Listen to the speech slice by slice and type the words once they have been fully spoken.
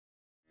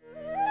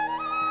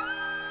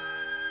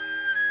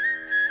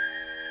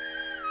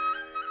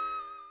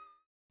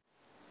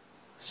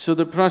So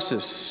the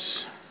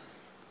process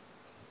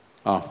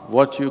of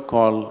what you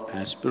call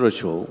as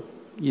spiritual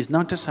is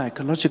not a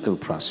psychological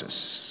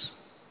process.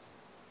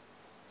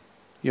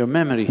 Your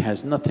memory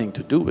has nothing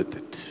to do with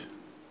it.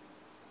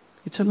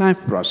 It's a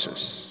life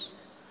process,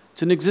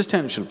 it's an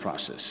existential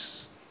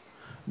process.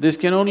 This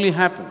can only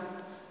happen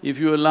if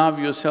you allow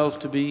yourself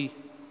to be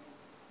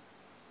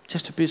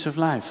just a piece of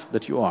life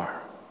that you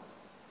are.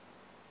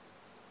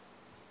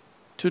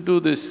 To do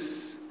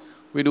this,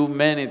 we do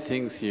many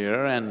things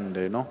here and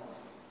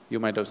you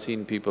might have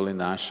seen people in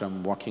the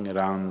ashram walking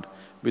around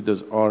with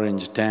those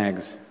orange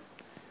tags.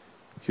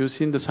 You've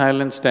seen the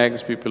silence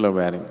tags people are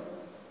wearing.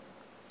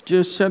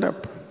 Just shut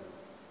up.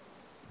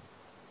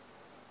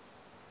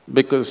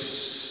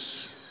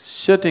 Because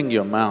shutting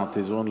your mouth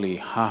is only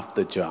half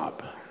the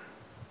job.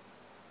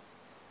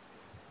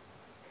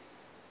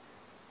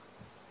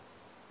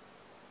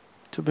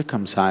 To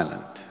become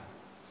silent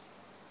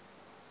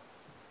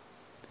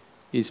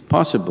is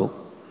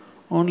possible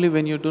only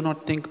when you do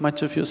not think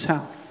much of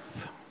yourself.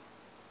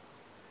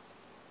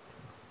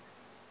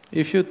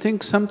 If you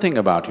think something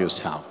about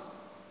yourself,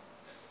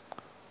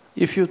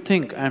 if you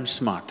think, I'm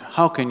smart,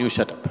 how can you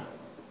shut up?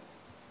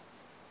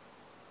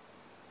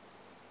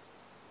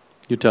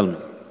 You tell me.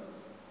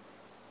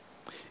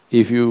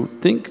 If you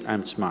think,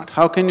 I'm smart,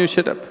 how can you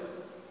shut up?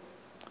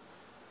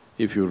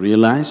 If you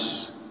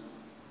realize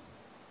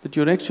that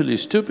you're actually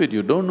stupid,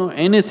 you don't know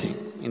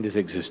anything in this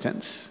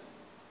existence,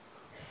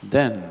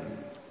 then,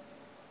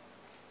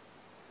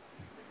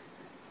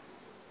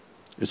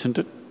 isn't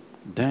it?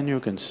 Then you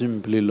can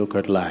simply look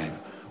at life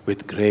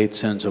with great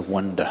sense of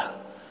wonder,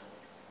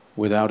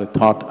 without a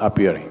thought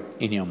appearing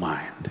in your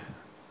mind.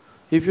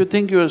 If you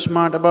think you are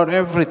smart about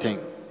everything,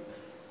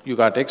 you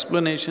got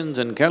explanations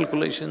and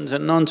calculations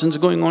and nonsense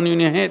going on in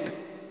your head.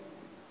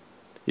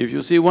 If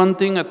you see one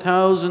thing,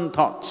 1,000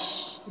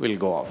 thoughts will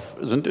go off,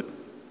 isn't it?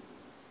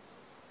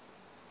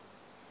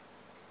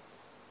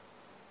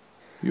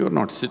 You're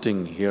not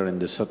sitting here in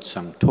the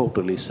satsang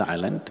totally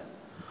silent.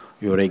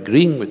 You're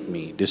agreeing with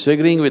me,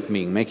 disagreeing with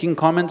me, making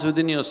comments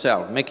within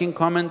yourself, making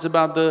comments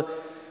about the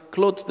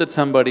clothes that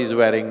somebody is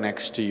wearing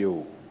next to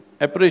you,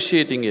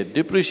 appreciating it,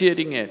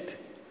 depreciating it.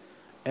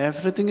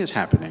 Everything is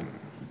happening.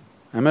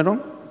 Am I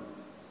wrong?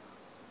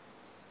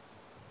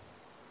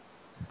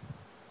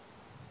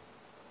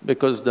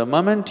 Because the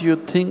moment you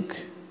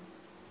think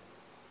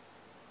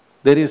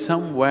there is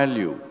some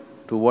value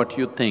to what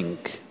you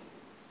think,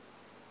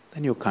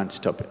 then you can't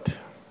stop it.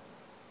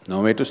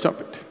 No way to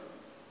stop it.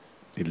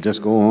 It'll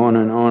just go on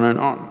and on and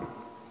on.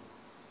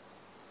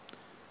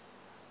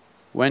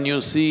 When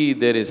you see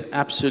there is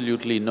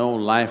absolutely no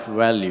life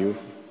value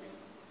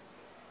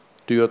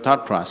to your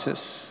thought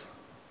process,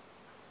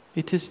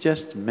 it is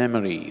just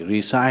memory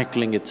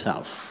recycling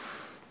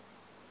itself.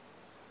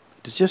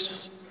 It is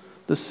just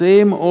the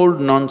same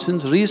old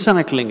nonsense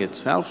recycling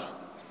itself.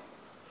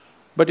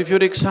 But if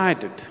you're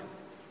excited,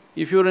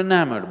 if you're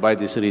enamored by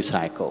this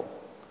recycle,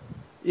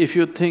 if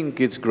you think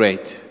it's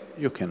great,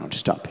 you cannot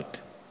stop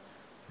it.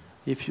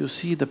 If you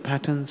see the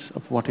patterns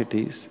of what it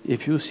is,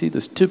 if you see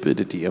the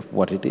stupidity of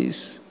what it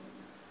is,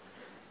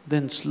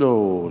 then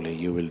slowly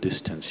you will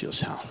distance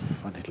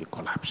yourself and it'll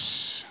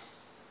collapse.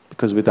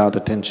 Because without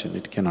attention,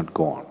 it cannot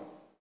go on.